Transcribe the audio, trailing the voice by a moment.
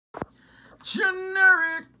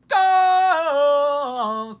Generic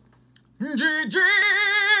ghost GG.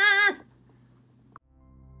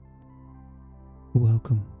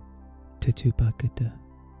 Welcome to 2PADKTDA.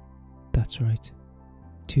 That's right,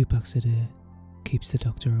 2PADKTDA keeps the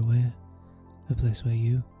doctor away, a place where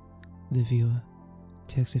you, the viewer,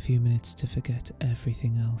 takes a few minutes to forget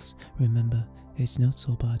everything else. Remember, it's not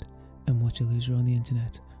so bad, and watch a loser on the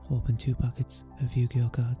internet open 2 packets of Yu-Gi-Oh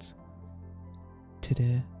cards.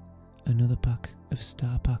 Today, another pack of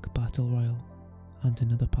Star Pack Battle Royal and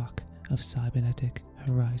another pack of Cybernetic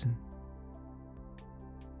Horizon.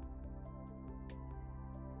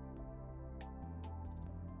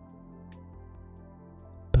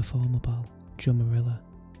 Performapal Drummerilla,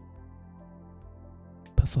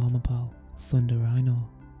 Performapal Thunder Rhino,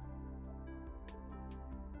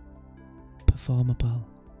 Performapal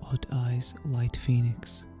Odd Eyes Light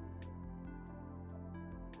Phoenix.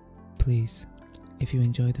 Please, if you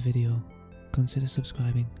enjoyed the video, consider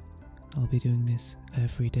subscribing. I'll be doing this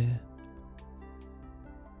every day.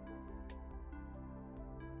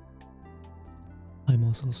 I'm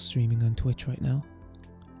also streaming on Twitch right now.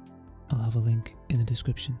 I'll have a link in the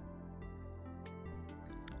description.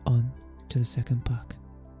 On to the second pack.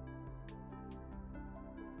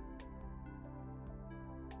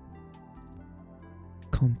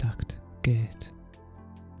 Contact Gate,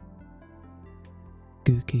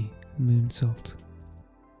 Gookie Moonsalt,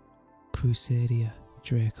 Crusadia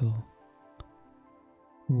Draco,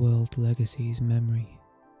 World Legacy's Memory,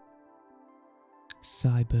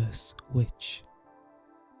 Cyber's Witch,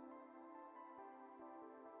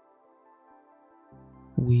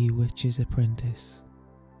 Wee Witch's Apprentice.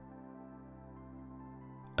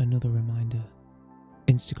 Another reminder,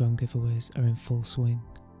 Instagram giveaways are in full swing.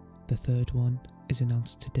 The third one is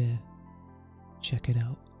announced today. Check it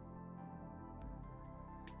out.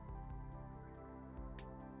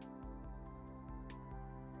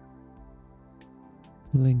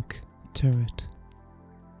 Link Turret,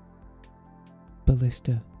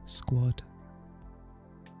 Ballista Squad,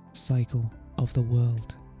 Cycle of the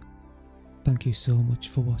World. Thank you so much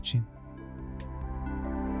for watching.